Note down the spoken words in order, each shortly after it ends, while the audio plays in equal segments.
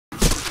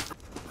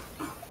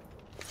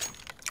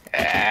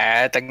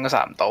嘅，頂都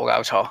殺唔到，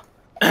搞錯。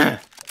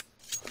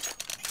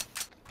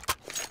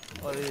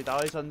喂，你哋打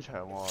開新場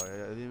喎，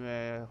有啲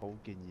咩好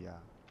建議啊？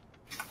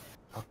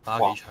打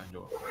幾場啫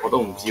喎？我都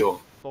唔知喎。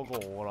多過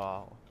我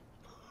啦。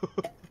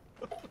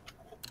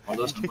我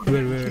都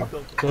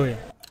對。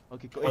我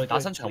哋打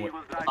新場會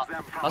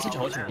打新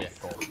場好似冇贏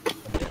過。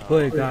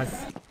對 guys。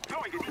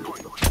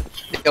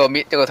一個搣，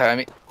一個睇下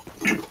搣。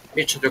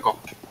搣出咗個。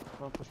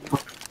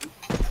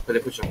佢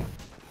哋 push 咗。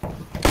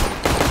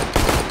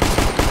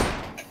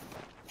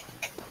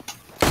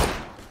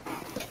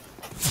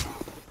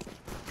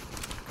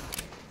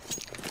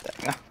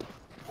頂啊！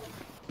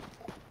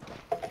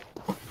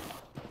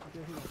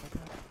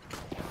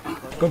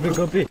嗰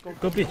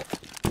邊。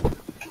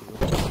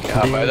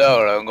係咪都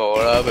有兩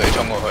個啦？不如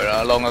衝過去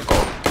啦，撈一個。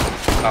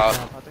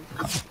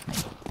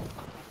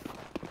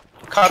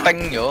卡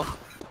丁咗，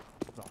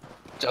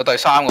仲有第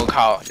三個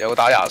卡，有個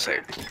打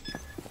24。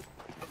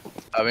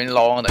下邊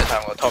撈第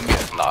三個 Tommy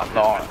嗱撈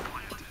啦。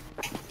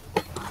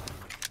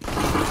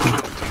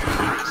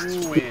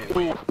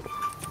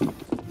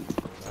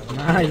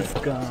Nice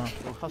㗎。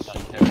黑船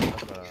踢得㗎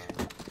啦。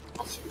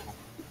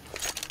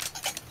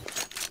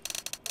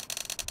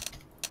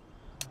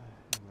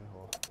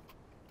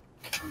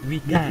We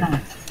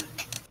can。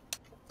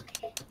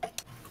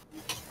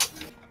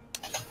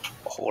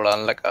好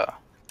撚力啊！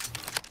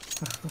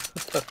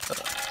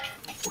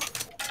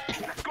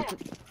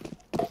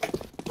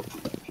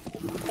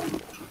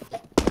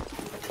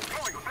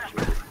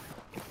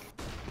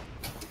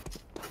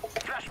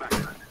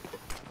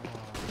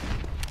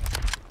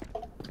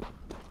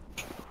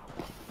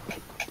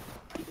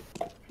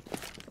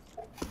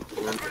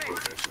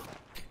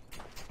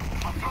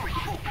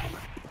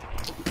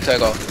下一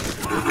個。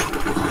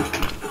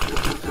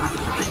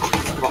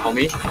哇，後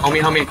面。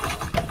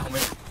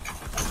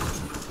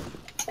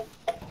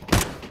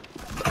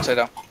識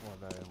得。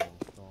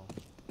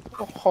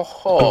呵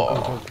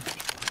呵。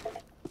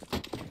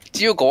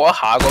只要嗰一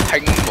下個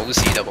拼冇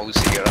事就冇事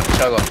㗎啦。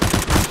下一個。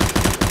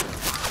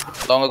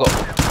當一個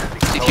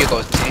CT 一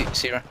個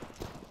C 啦。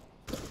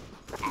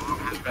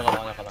一個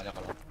浪。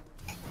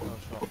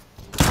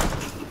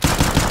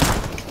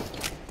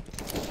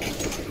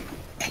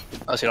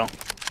阿小龍。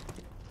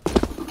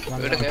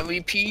佢哋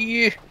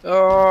MVP 啊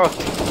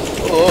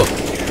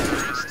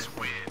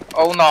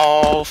！Oh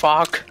no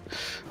fuck！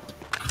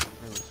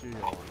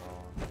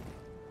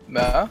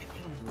 咩啊？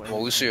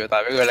冇輸啊，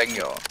但係俾佢拎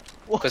咗。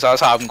佢殺咗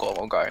3個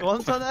冇計。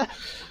講真咧。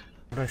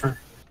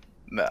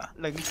咩啊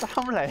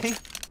？030。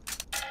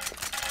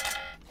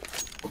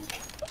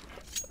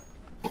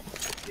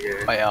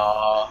係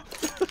啊。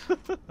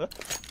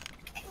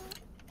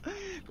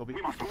嗰邊。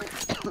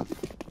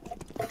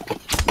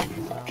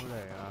3嚟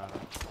啊！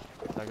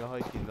大家可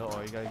以見到我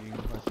而家已經開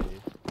始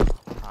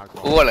下降。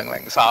嗰個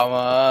003啊，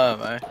係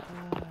咪？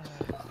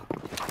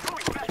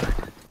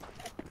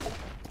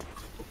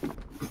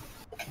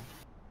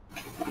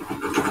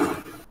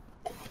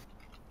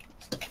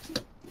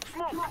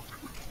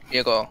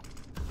一個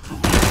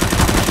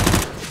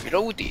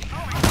reloading。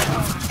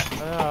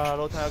哎呀，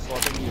老睇一個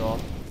叮咗。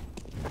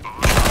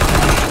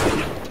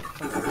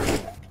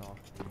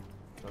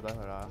坐低佢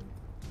啦。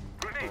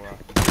好啊。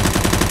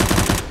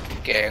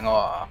驚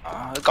啊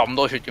嘛！咁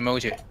多血嘅咩？好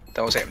似，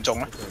但我射唔中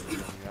咧。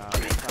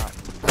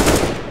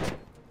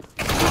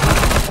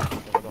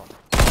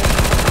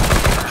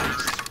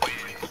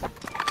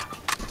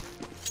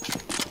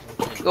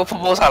個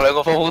波殺兩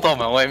個波好多，唔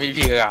係我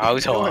MVP 嘅，搞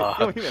錯啊！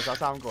因為人殺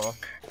3個咯。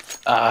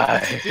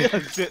唉。只能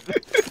説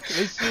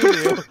你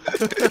輸了。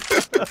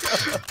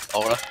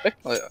好啦，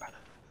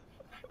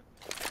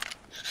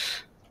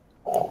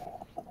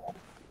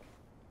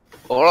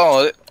好啦，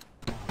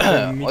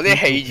我啲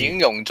氣已經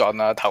用盡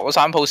啦，頭嗰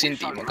3鋪先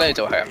掂，跟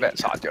住就係咁俾人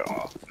殺咗啦。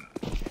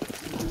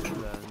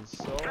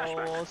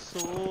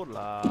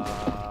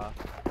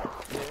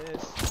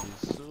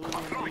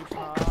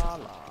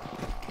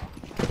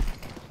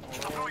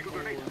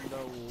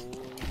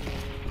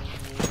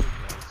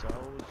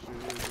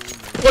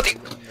我屌！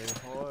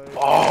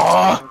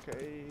哦！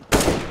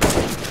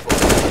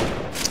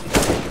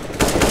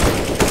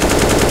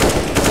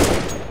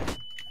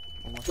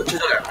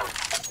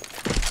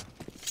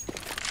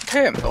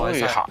聽唔到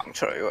佢行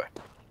出嚟喂，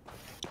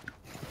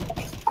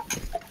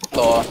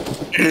到啊！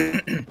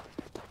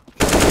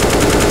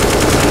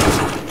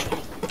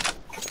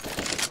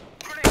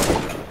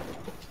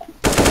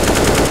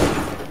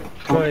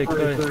可以。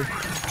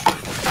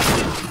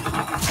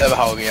即係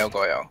後邊有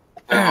個有。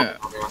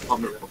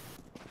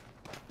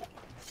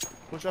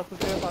push up 快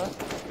啦！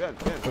俾人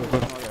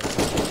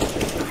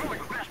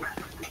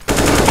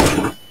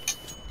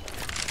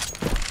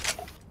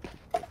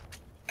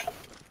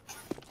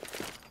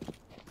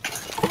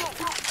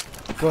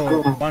Go,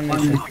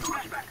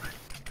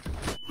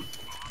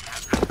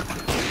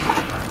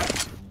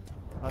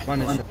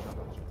 one is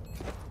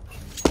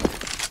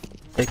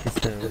take his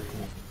tail.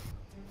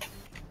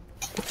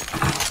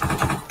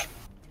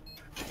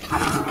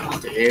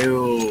 屌！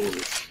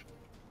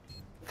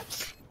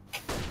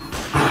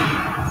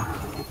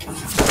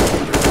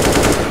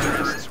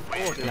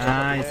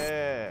 Nice。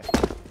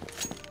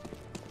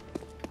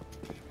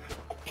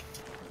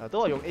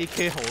都話用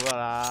AK 好㗎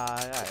啦，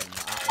一係唔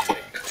呃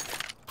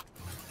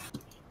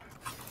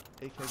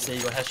你。AK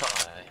 4個 headshot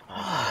係。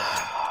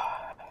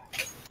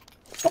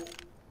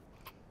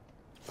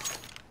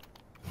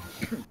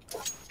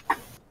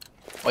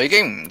我已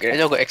經唔記得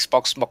咗個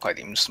Xbox smoke 係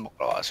點 smoke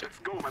啦，話説。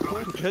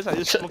唔記得曬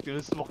啲 smoke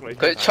點 smoke 你。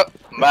佢出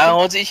唔係啊！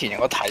我之前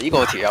我睇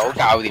過條友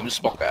教點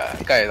smoke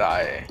嘅，跟住但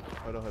係。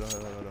去咯。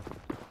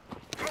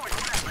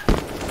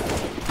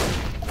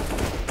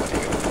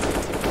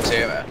死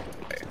係咪啊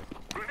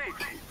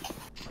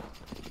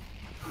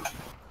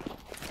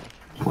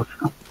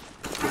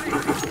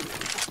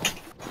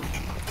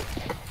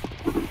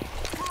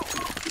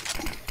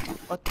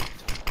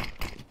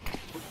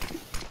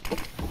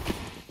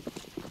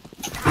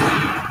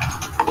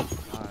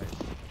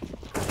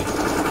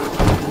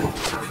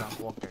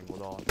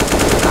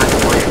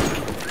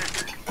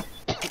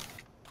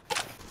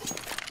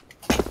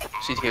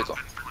？CT 個，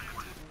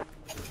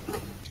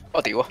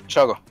我屌啊！出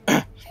一個，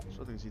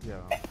鎖定 CT 啊！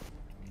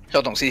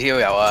出同 CT 都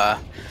有啊，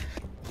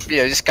邊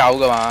有啲 scout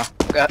噶嘛，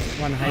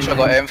出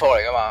個 M4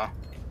 嚟噶嘛。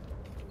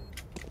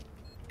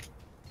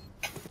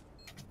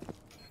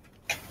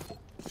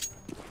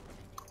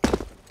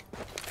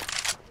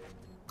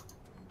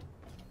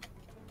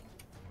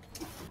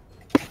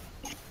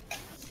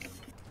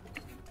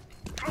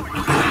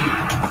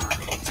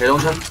斜東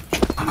出。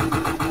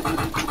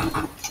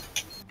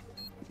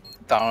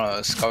down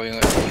啦 ，scout 應該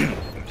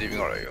唔知邊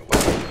個嚟嘅。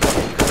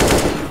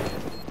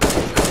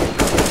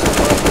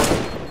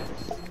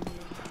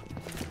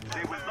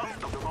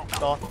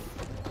多。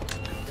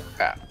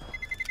係啊。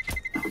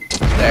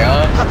正啊！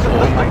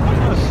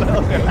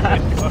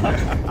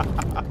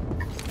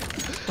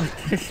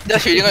一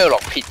血應該要落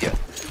pit 嘅。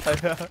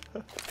係啊。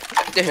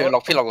一血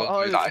落 pit 落到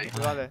最大。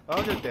我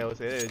諗住掉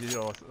死你，知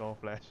攞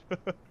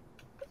flash。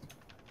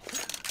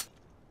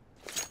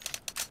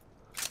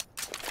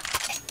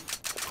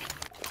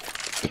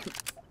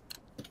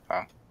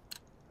啊！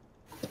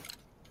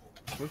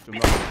做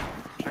咩？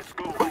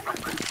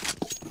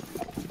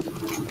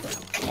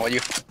我要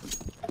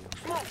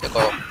一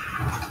個。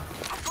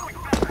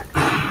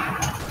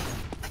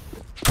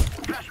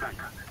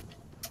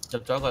入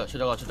咗一個，出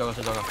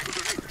咗個。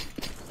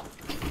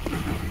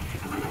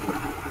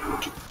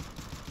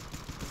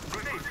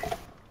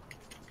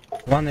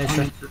One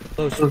nation.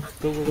 Go.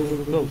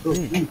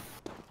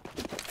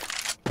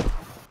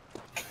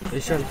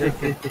 Nation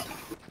take.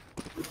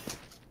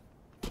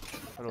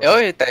 你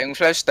可以掟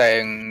flash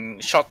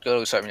掟 shot 嗰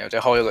度上面有隻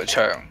開咗個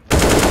窗，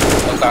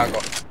我單個。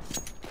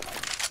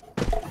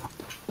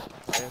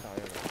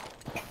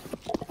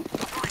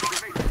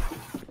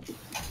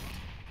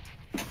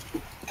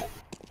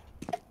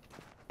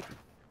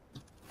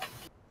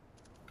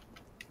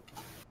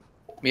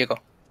邊一個？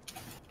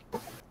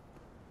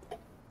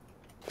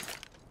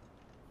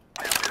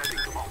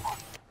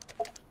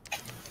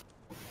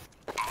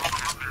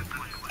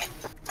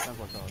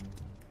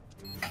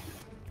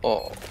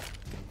哦。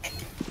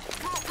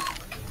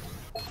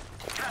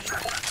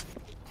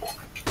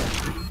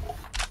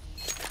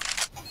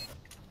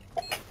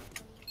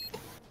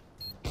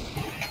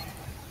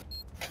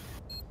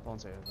幫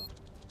死啦都。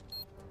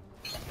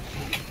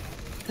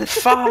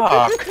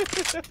Fuck！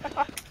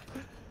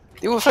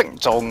 點會飛唔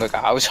中嘅？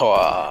搞錯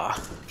啊！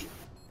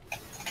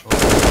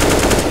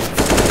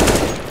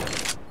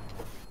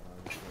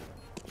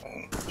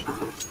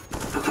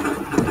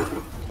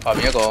下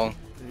面一個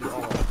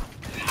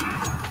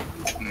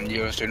唔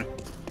要啦，算啦，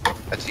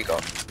一次過，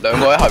兩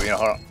個喺下邊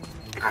可能。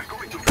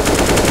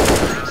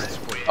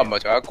啊，唔係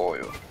仲有一個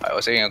喎，係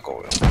我死緊一個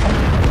喎，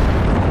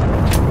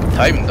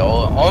睇唔到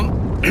啊！我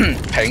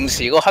平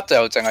時嗰刻就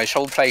淨係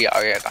show player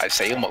嘅，但係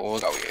死都冇嗰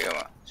嚿嘢噶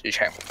嘛，所以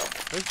check 唔到。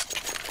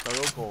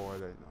有嗰個啊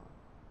你。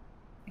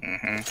嗯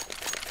哼。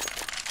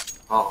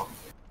哦。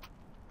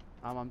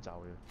啱啱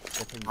走嘅，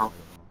個拼咗。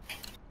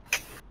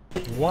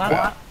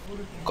What？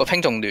個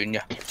拼仲暖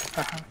嘅。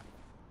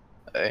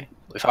誒，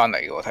會翻嚟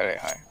嘅喎，睇嚟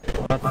係。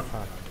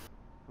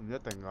唔一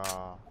定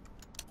啊。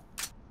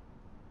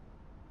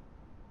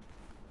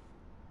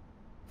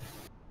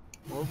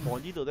我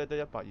望呢度都係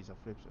得120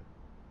 flips，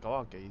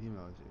 90幾添啊，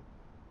好似。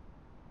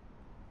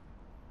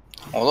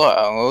我都係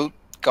啊，我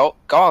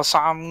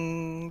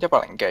93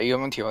 100幾咁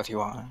樣跳下跳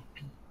下。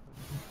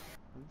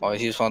我嘅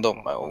跳方都唔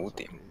係好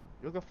掂。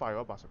如果咁快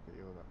嘅話，80幾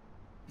我覺得。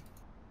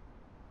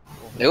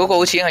你嗰個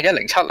好似係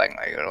1070嚟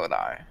嘅咯，但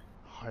係。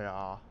係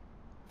啊。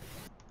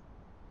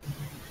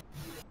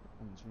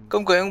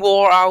咁究竟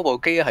War Out 部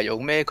機係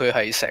用咩？佢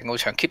係成個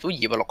場 keep 到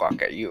260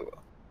幾嘅喎。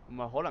唔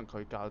係，可能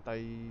佢較低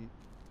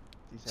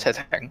啲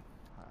setting。係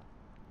啊，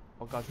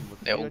我較全部。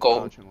你好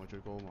高。全部最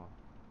高嘛。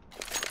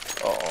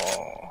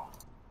哦。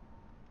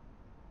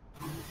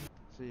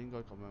所以應該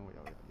咁樣會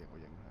有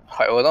影響。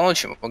係喎，等我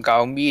全部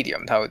較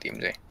medium 睇下點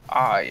先。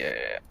啊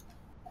嘢！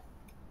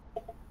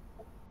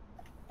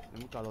你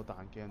唔好較到彈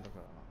game 得㗎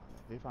啦，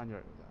俾翻咗嚟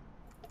㗎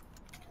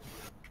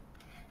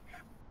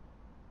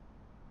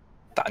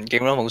咋。彈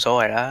game 都冇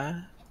所謂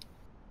啦。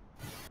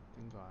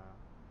點解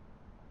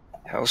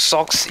啊？有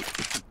socks。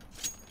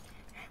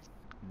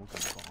唔好咁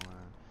講啊！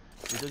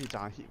你都要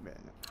賺 hit 命嘅，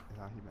你睇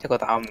下一個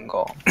打5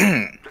個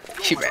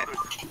 ，Hitman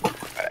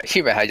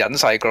係隱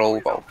世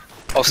global。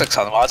我食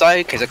神話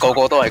齋，其實個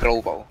個都係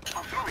global。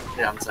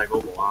你隱世嗰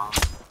部啊？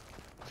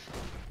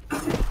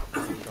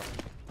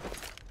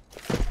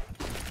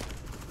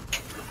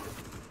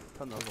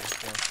吞咗一個。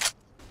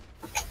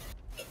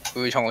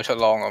佢會衝我出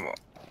浪㗎嘛？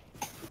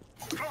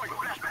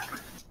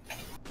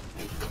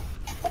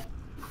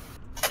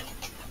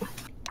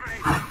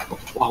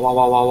哇！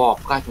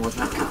街同我聽。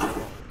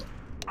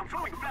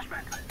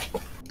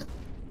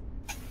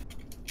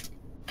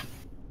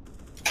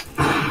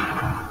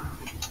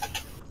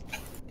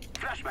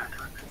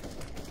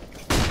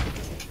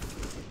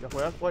入去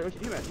啊！喂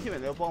，Hitman，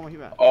你有幫我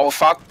Hitman？我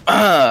fuck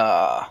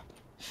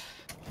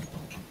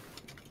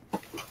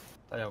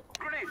得有個。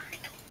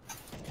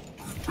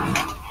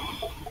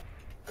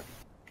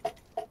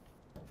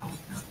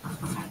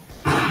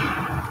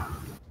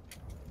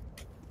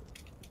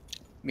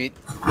mid，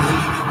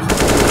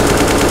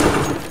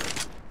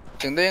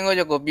 剩低應該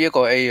一個 B 一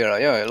個 A 噶啦，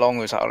因為 long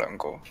佢殺咗兩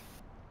個，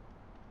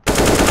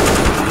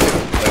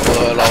兩個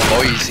都係 long，唔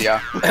好意思啊。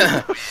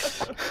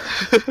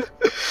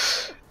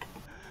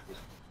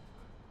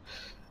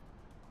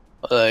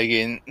我哋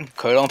見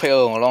佢 long pick 一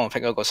個，我 long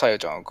pick 一個，西嘅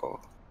仲有個。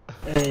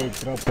Hey,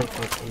 drop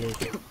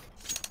it.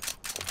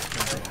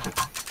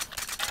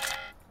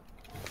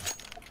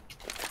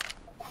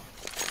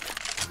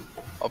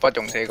 我不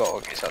用這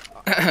個其實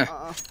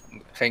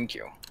，thank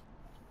you。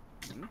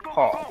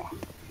哦，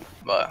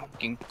唔係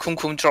見空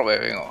drop 嘢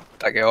俾我，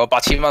但係我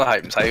8000蚊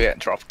係唔使俾人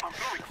drop。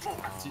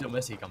知道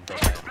咩事咁多？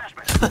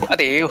啊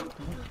屌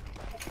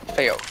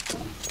 ，fail。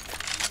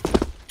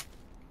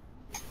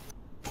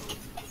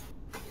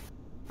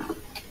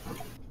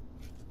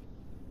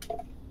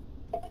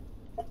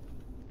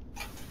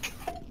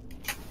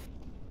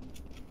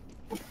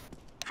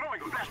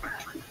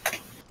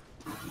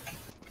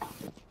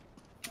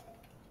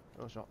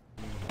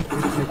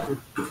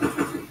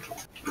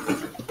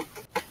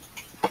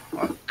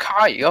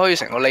卡而家可以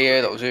成個匿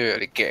喺度，所以有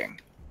啲驚。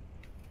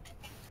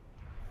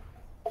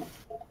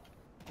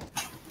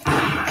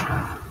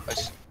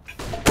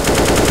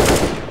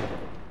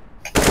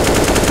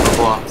有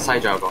個啊，西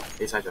仲有個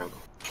，A 西仲有個，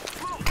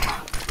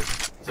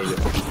死咗。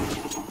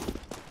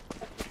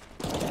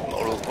冇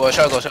咯，我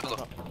出一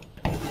個。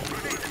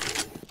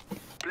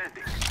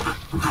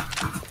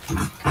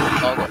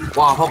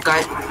哇！撲街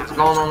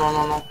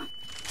 ！no！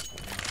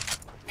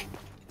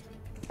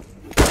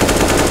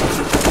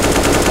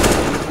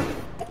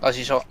 打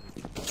廁所。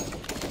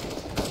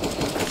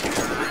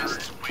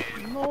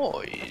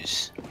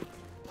Noise。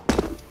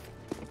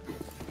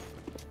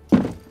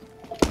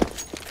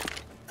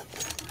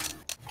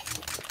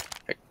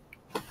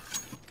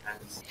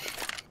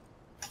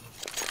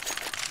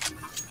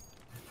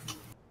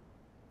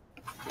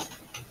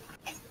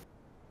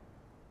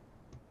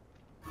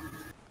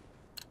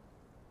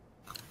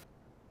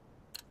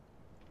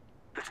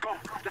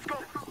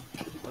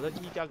我覺得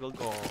依家嗰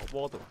個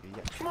model 幾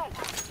型。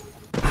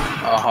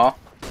啊哈。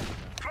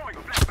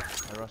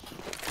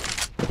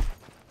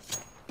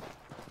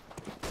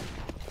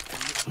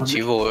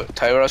似乎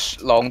睇 rush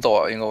long 多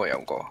啊，應該會有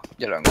個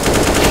一兩個。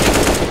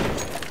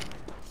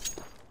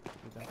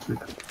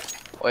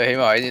我哋起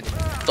碼喺啲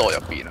多入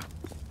邊啊。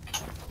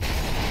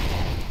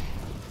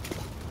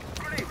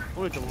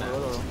咁你仲喺嗰度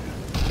咯？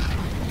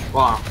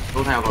哇！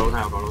老聽有個。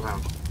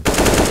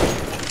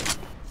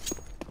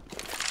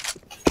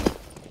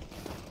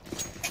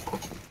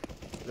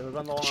你去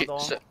翻 long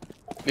啊？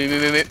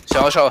咩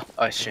上咗錯，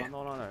唉算。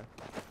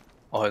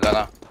我去緊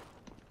啦。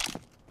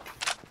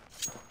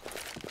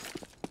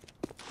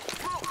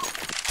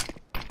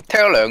聽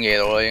咗兩嘢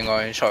到啦，應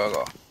該錯一個。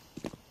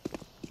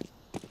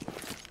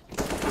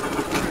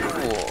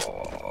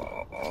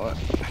哇！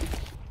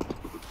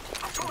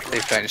你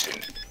friend 算。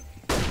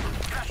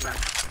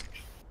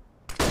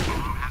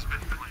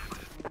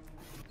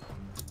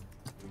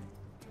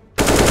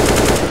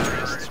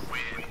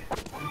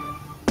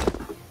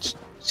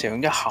上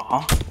一下，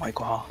唔係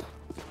啩？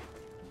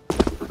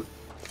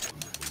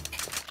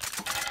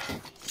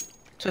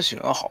真係上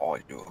一下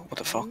啫喎 ，what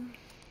the fuck？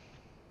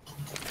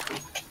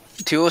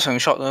跳咗上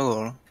shot 嗰個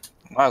咯，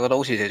我係覺得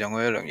好似射中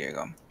嗰一兩嘢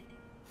咁。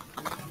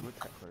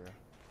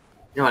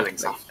因為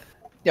0-3，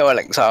因為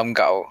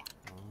039，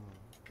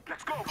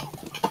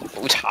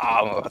好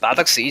慘啊！打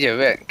得屎就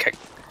俾人棘。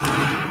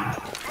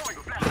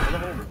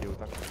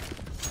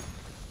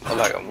我都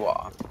係咁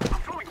話。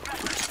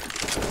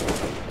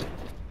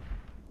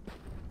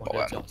我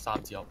一支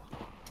3支up。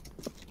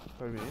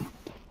對面？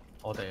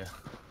我哋啊。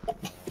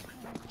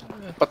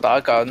不打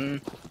緊。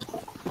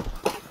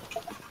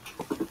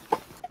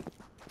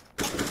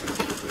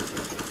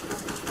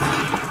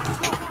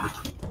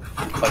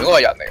嗰個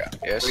係人嚟㗎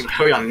 ，yes。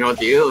有人喎，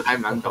屌睇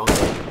唔撚到。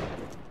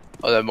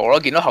我就冇啦，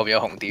見到後面有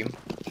紅點。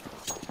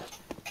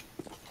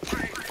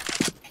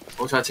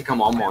好彩即刻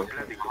望一望，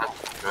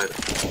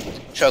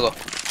出一個。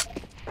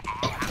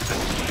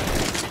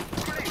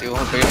屌，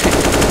佢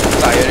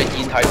帶咗啲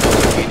煙睇唔到佢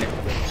邊嘅。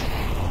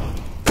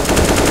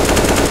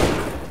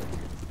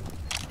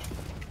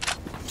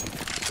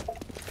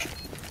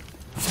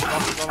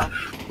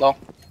咯，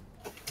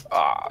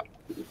啊，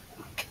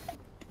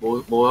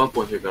冇咗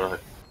半血㗎啦佢。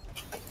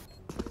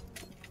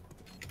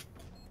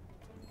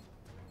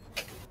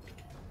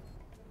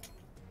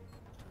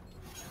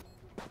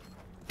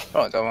可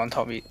能就玩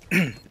top mid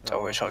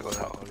就會賽嗰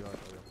頭。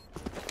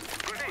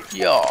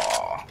呀！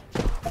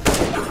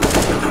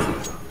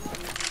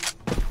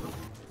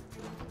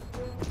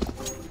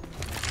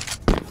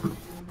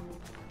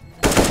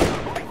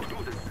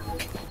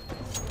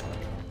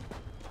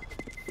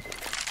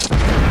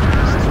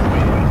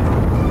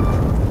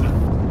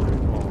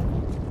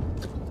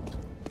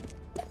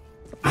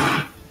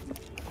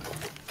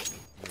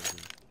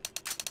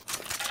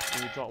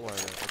要作為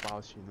我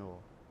爆錢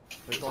咯喎，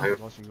你多唔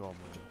多錢過我冇？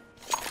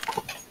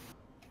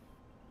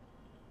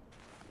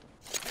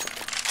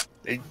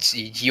你自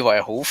以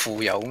為好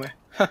富有咩？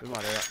俾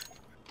埋你啦。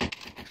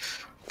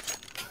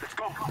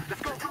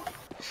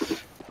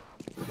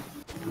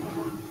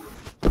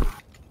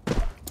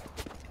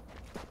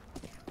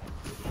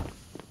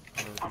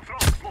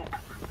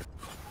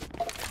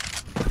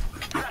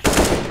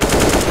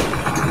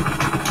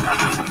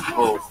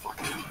哦，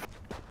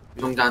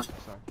中間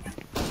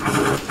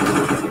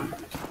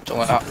仲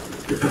係黑，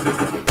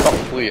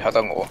不如黑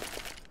得我。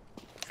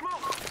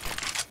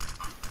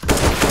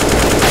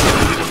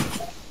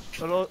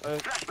得咯，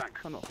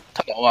看到。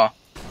睇到嘛？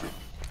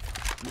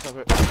唔使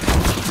佢。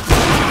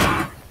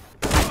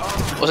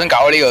我想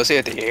搞呢個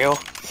先，屌！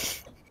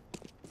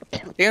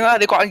點解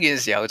啲關鍵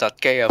時候窒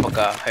機啊？仆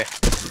街，係。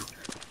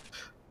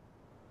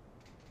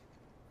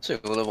雖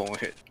然我都冇乜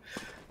血。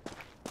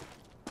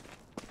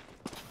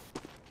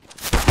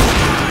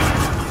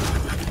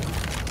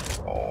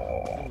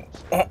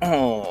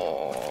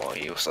哦，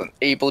要信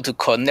able to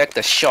connect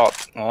the shot，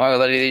 我覺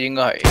得呢啲應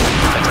該係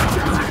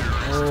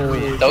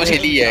就好似啲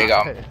嘢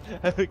咁，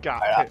係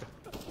啦，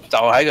就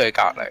喺佢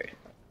隔離，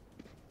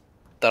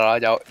得啦，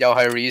又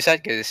係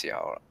reset 嘅時候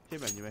啦。天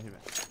明要咩？天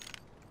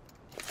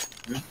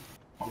明？嗯？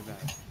要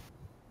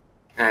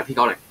咩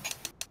？P90。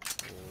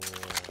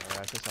哦，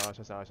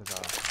出手啦！P90，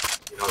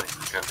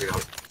繼續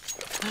P90。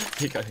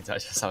P90就係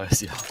出手嘅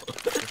時候。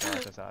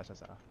出手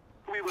啦！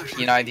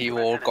 P90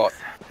 Wall God。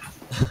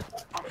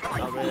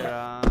交俾你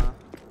啦。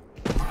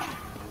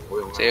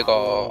這個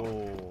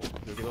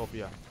要幾多個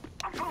B 啊？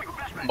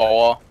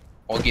冇啊，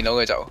我見到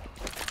佢就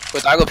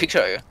佢打個 pick 出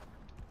嚟嘅，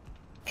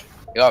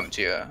而家唔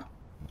知啊。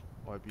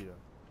我係 B 啦。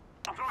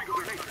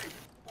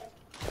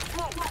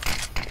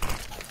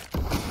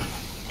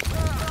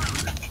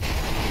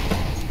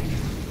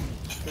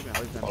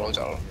我攞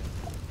走咯。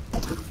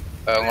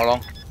兩個咯，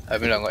係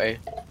邊兩個 A？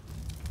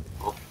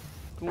 好。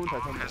公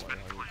睇分無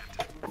謂。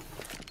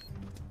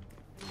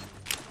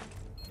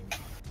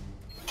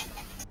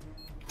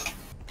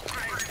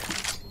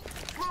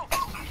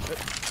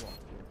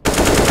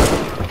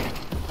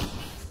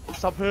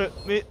10血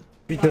搣，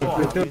邊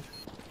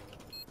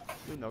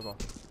有個？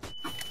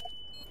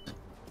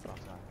白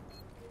晒，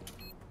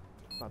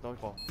白多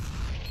個。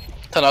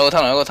吞兩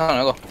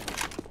個。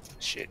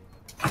shit。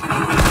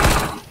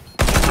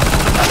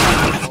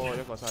哦，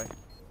一個西。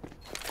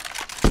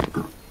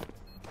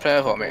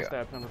plan for 未㗎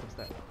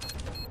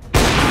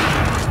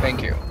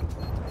 ？Thank you。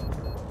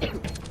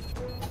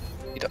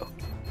呢度。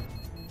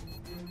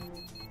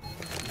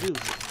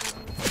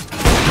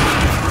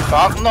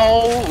Fuck no！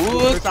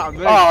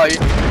 哎。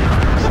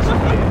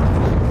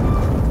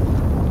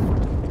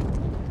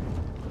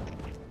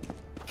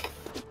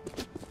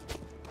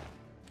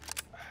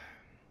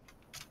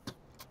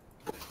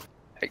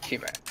係 keep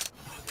咩？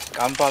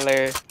減法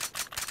咧。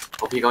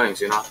我 P90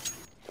算啦。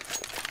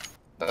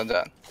等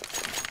陣，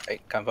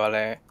減法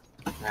咧。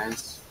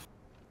Nice。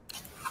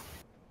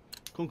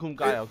空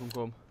加油，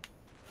空。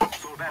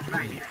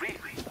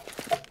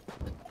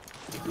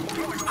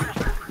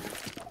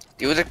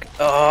屌啫！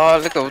啊，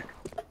呢度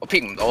我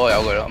pick 唔到啊，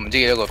有佢咯，唔知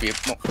幾多個 B，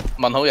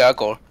 問好有一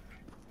個。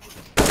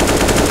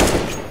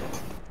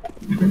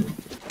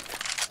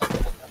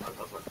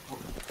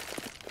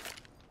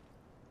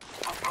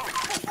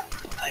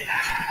哎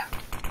呀！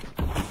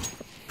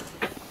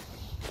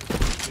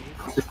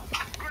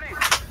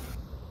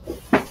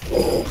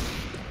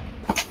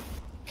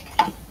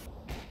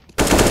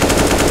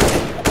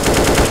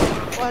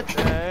喂，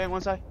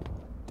安西。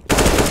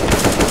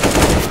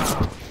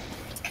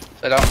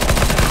西單。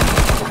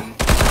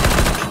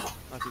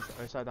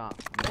西單。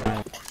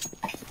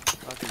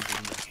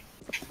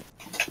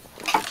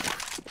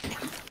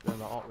兩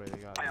把惡嚟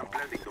㗎。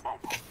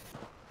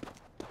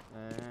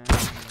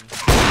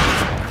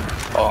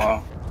哦。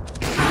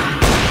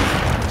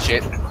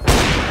shit。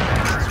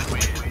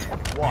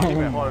哇！啲咩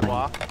開掛？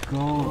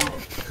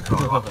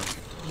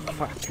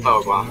開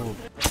掛。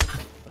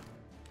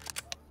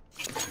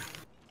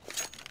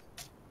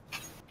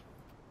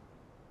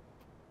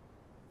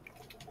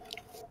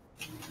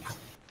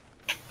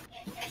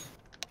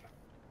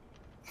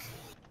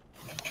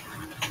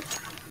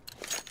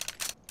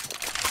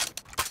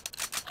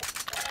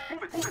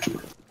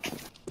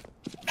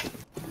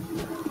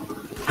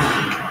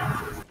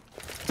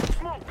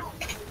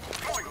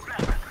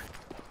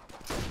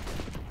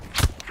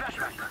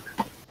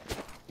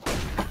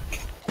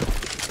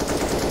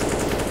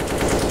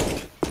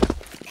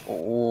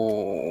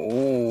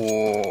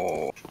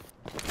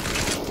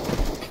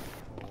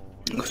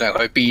算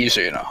去 B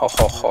算啦，呵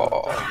呵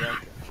呵。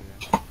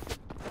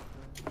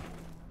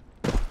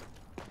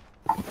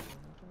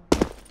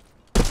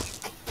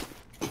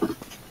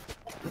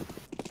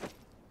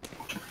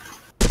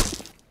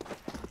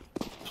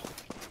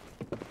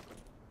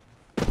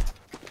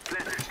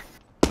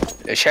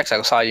你 check 晒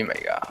個西未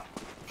㗎？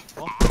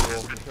哦，我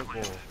未 check 過。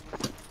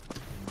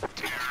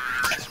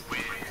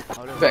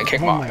俾人 kick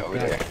埋喎，佢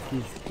哋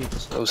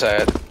老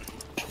實。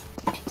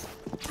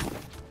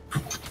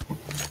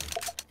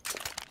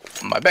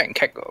唔係俾人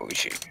kick 㗎，好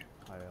似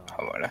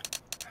係咪咧？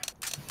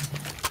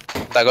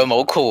但係佢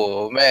冇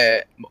cool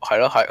咩？係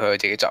咯，係佢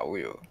自己走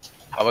嘅喎。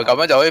係咪咁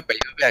樣就可以避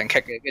咗俾人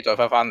kick 嘅，跟住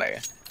再翻嚟嘅？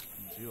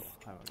唔知喎，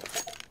係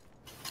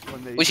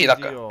咪？好似得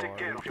㗎。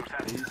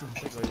你先識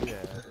嗰啲嘢。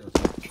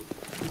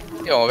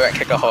因為我俾人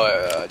kick 得開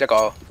啊，一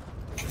個。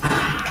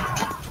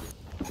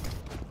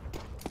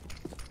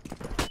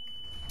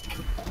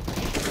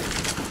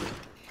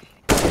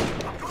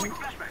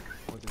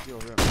我就知我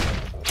俾人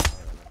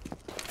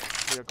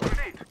kick 一個。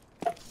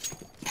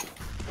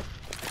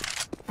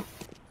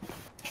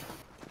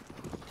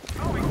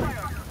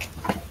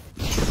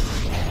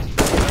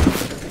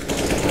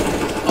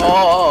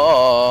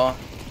哦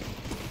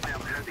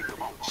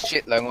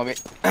shit 兩個面，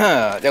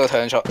一個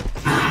退出，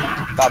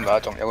打唔打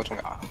得中？有個中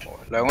牙，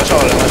兩個出，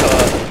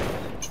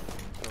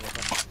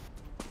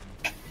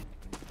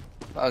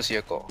拉屎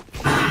一個，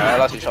係啊，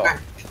拉屎出，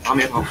打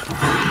咩炮？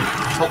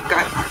仆街！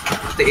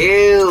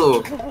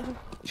屌！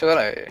出得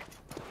嚟，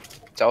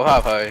走翻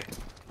入去，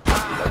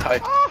樓梯。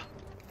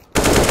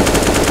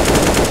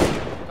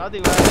搞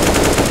掂佢。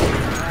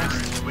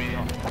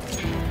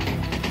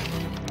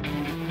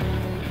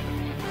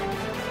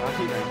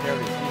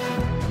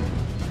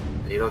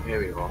你都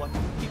carry 我。呢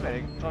邊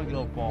你裝幾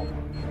多光啊？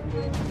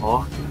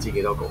我唔知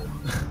幾多個。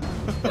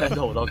聽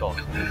到好多個。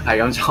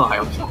係咁裝，係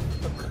咁裝。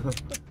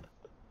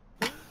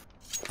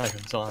係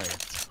咁裝係。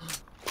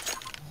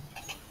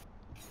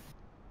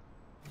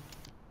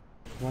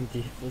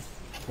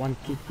One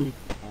TP。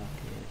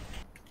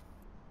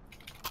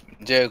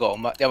唔知佢講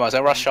乜，有冇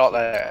想 rush shot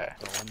咧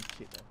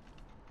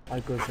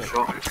？I go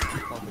shot。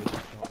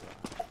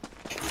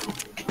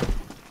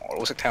我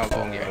好識聽我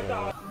講嘢。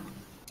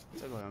一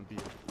個兩 B。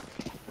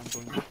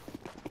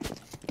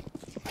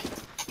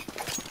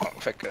狂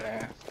fit 嘅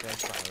咧。即係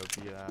大個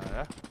B 啦，嚟啊，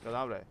夠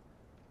膽嚟。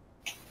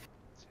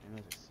請佢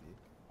食屎。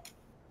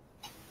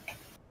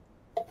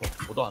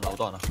好多人啊！好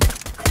多人啊！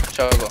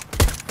出一個。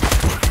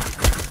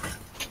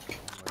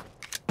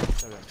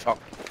fuck。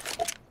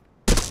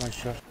One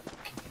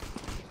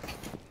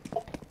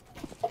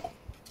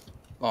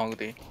shot。long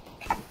啲。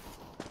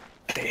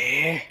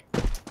屌！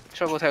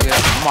出個睇幾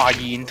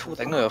52圖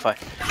頂佢個肺。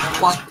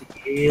哇！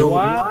屌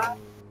啊！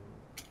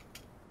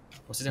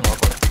我先剩我一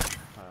個人。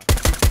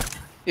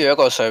呢度一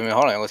個上面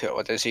可能有個條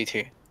或者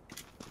CT。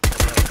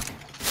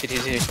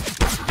CT。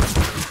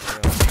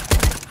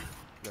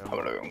係咪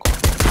兩個？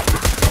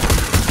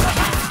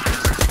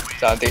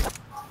爭啲。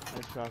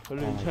佢亂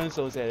槍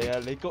掃射你啊！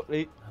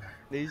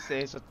你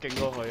射術勁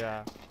過佢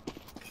啊！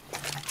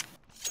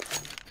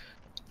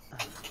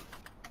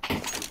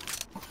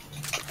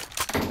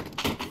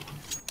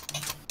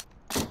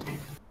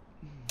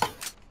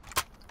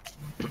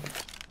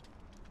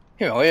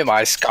因為可以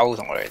買 Scout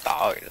同我哋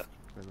打其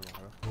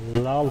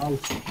實。撈。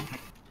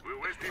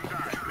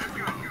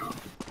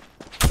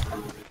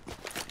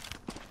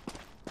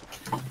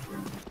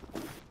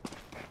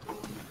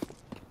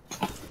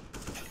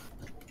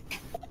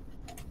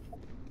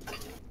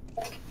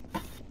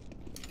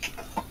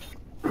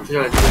出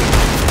嚟。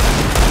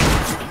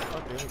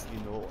俾佢見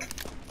到我，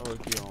佢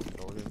見我唔到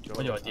添。我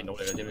以為電腦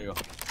嚟嘅啫呢個。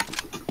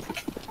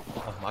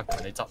馬強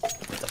你執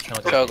聽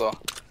我出一個。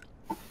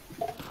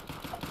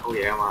好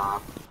嘢啊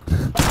嘛！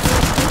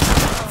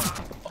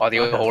我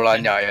屌好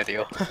撚曳啊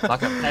屌！馬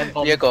強聽呢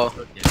一個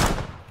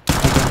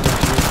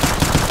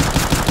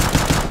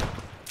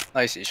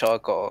nice 出一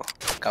個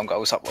減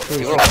90喎，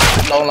屌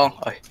啷，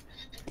係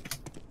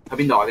喺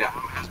邊度啊啲啊？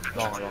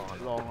浪嗰啲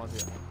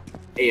啊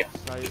A 啊？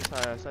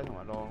西同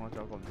埋浪，我仲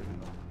有個唔知邊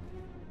度。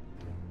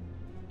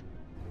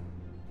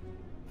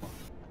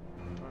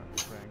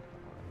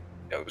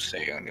有死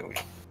啊屌！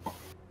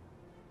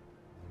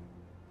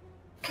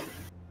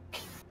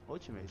好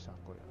似未殺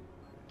過人。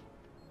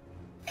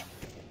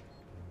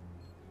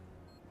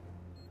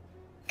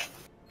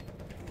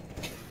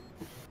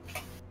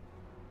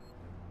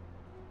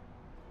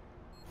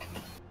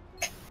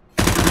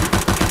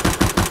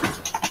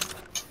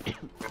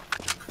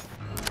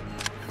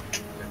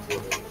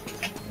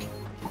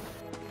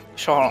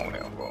可能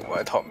兩個，我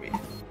喺托面。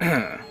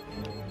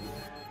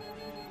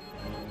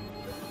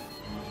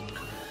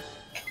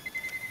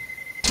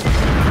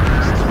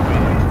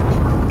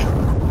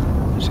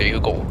4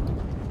個。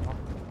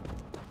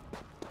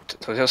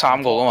頭先有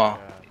3個㗎嘛？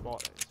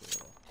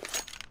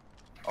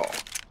哦。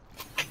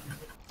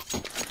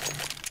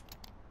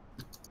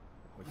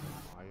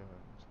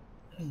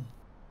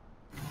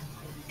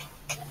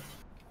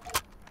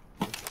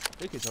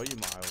其實可以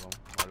買喎咁，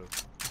買咯。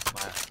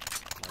買啊！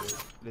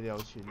你哋有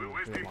錢喎，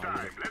佢哋買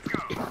嘅。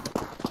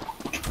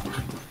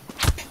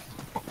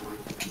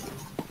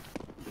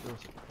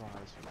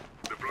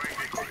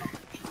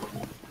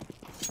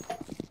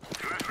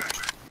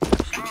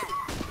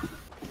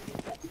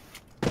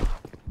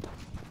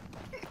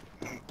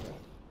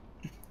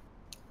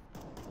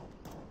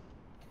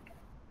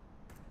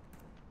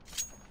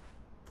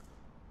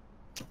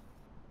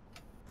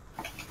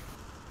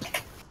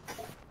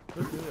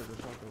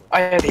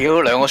哎呀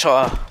屌，兩個 shot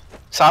啊，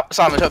三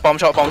個 shot，bomb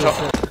shot。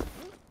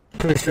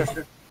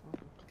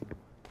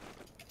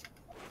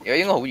而家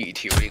應該好易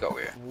跳呢嚿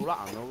嘢。好難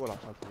嗰個垃圾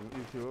桶，要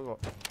跳嗰個，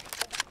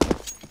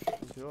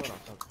垃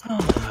圾桶。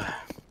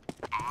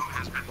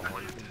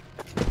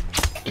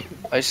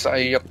喺西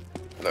一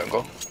兩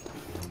個，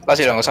拉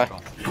屎兩個西。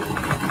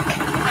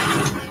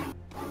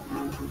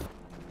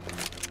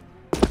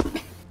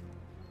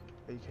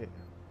AK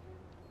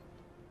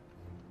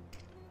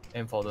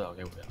M4 都有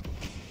機會啊！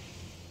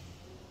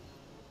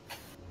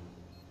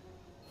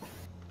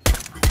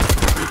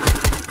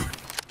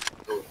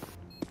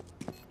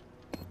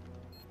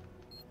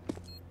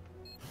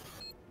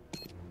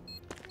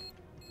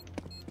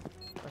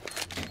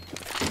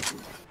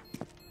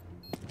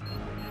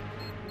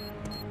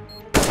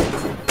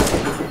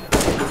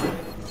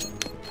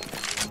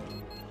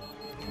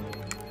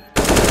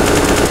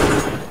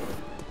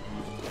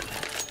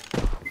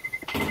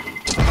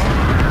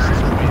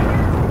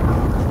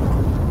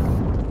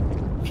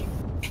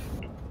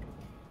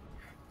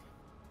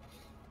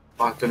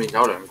哇！對面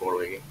有兩個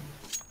咯已經，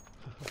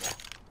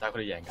但係佢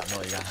哋贏緊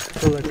咯而家。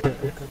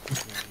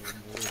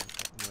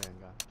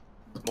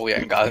冇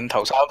贏緊，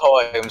頭三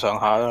鋪係咁上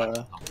下啦。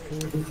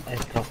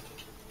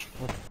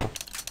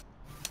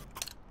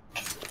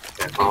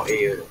成日爆 A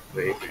嘅啫，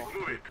佢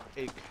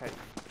AK。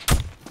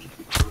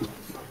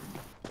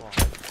哇！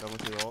有冇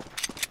跳咗？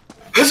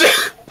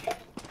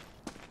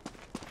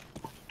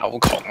好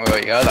窮啊！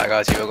而家大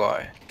家只不過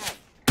係。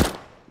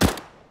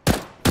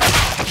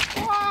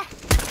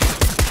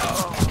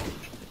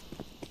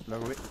兩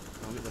個 hit，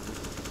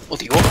我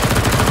屌！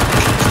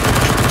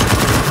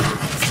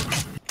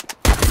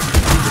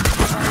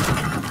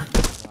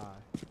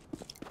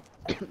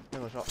一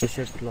個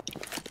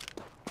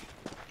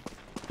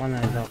shot。One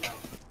is up。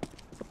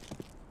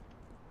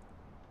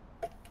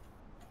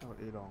一個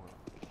A 浪啊！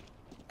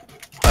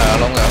係啊，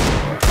窿嘅，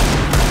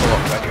不過唔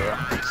緊要啦。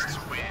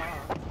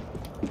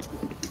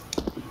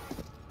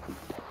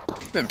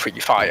咩人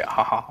pre-fire 啊？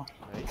哈哈。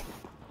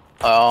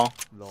係啊。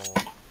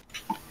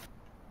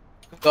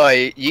佢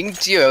係已經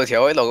知道有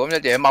條喺度，咁一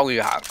嘢踎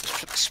住行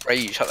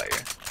spray 出嚟嘅。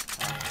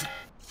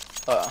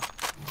係啊。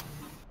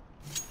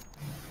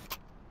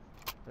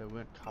你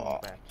會 come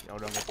back，有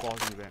兩個波要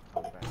俾人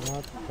come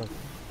back。What the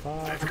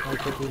fuck? I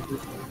could do this.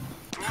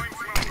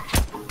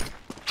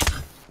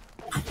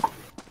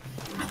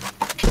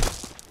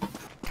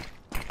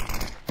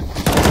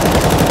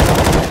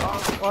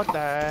 我頂，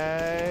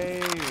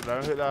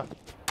兩血啊！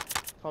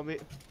後面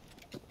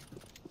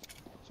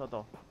收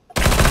到。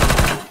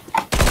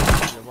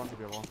別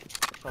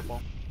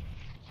幫，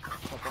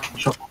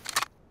收幫。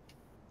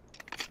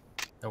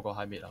有個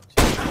喺滅啊！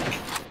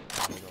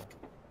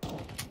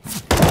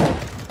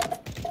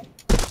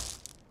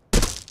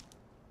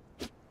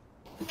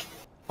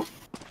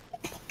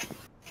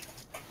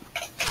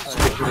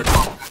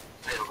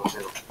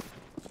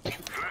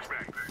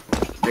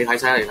你睇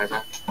晒，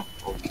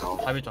我唔夠。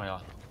喺邊仲有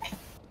啊？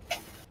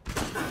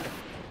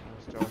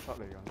仲有出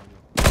嚟緊。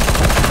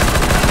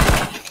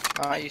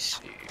Nice。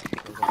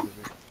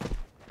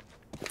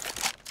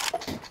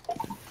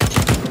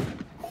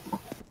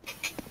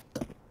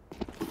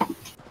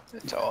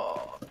就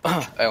我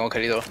企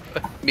呢度咯，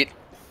搣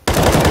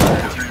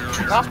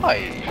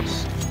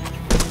 ，nice。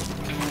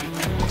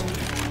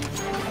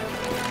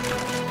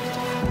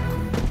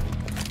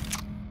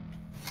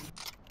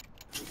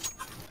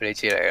你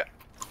知嚟嘅。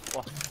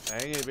哇！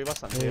頂你俾筆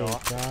神器我啊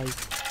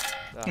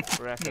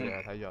 ！rap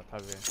嘅睇住睇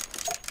邊？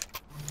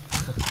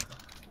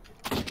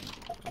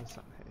神器。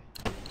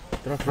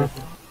Drop。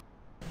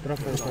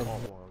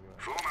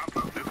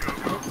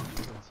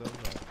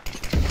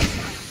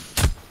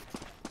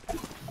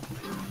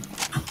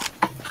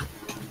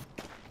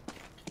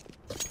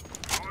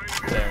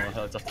喺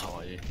度執頭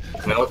啊！已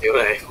唔係我屌你，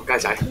仆街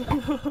仔！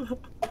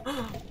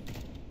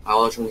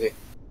我衝先。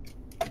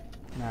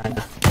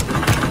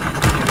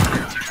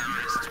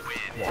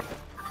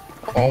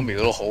我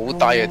瞄到好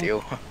低啊！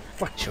屌，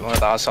全部都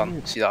打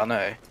身，是但啦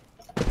係。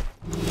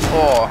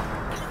哦，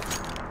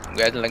唔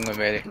記得拎佢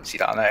咩添，是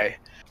但啦係。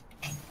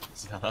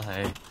是但啦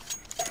係。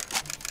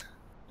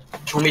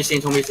衝咪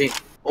先。好嘢，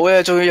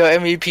終於有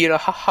MVP 啦！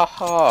哈哈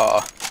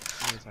哈。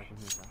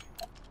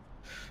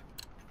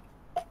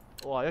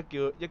哇！一叫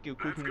區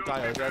圈加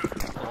有啫，安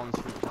超。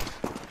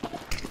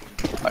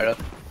係咯。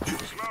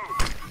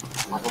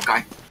仆街。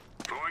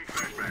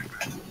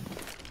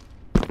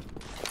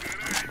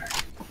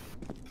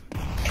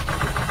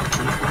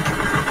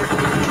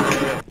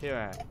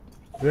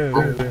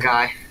仆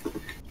街，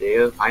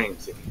屌反應唔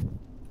切。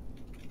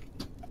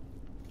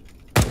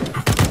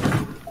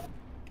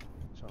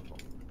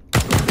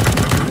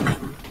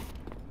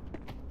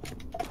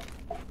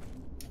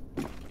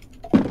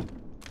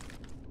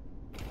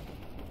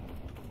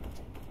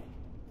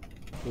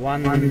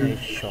One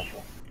shot。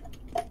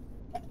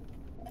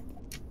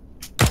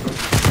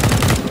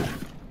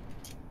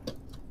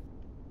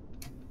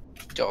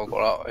就我個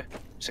啦，喂，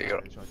死咗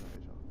啦。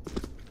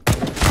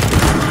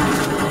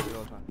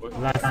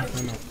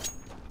Last。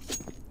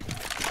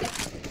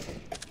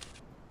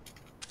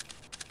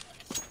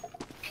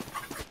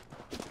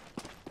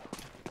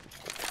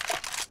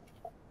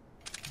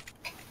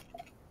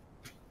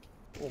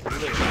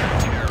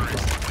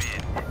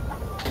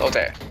多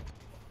謝。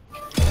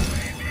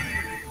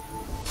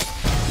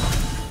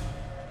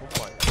好貴。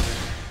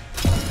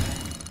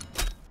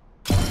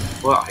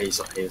嗰個藝術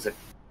氣息。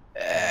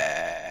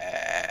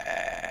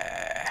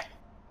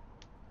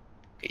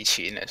幾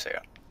錢啊？死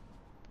啦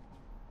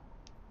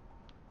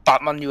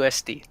！8蚊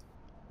USD，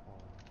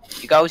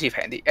 而家好似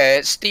平啲。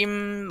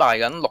Steam 賣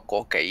緊6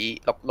個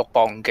幾，6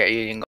磅幾應該。